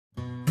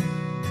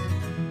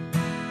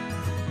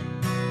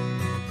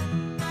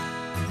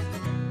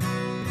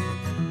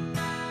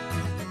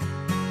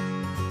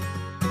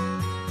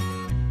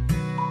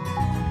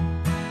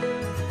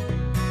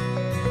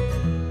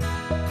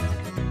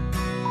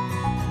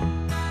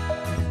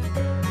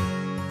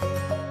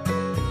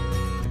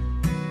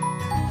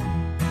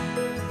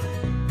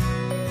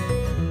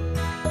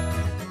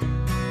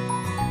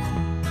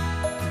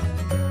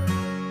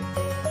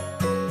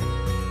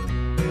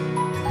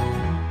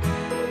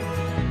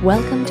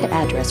Welcome to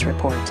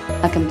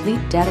AddressReport, a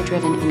complete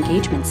data-driven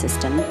engagement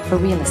system for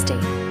real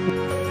estate.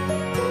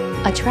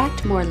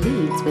 Attract more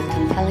leads with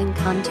compelling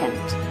content.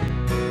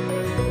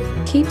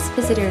 Keeps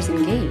visitors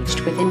engaged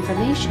with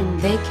information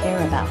they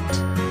care about.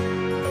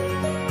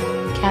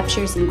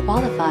 Captures and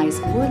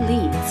qualifies more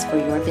leads for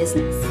your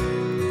business.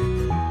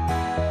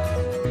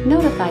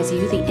 Notifies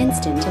you the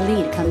instant a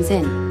lead comes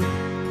in.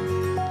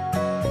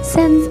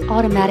 Sends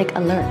automatic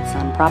alerts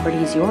on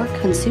properties your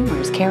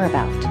consumers care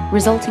about,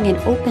 resulting in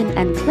open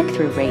and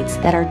click-through rates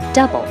that are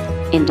double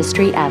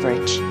industry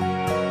average.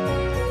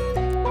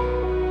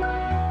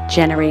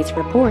 Generates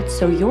reports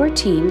so your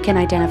team can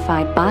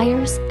identify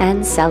buyers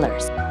and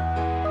sellers.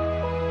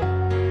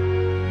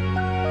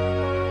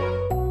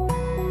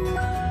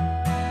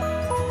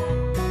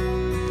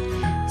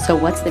 So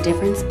what's the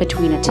difference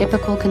between a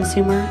typical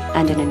consumer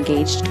and an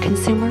engaged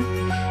consumer?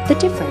 The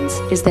difference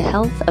is the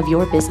health of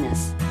your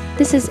business.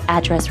 This is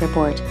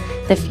AddressReport,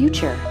 the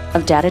future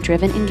of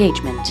data-driven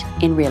engagement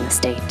in real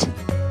estate.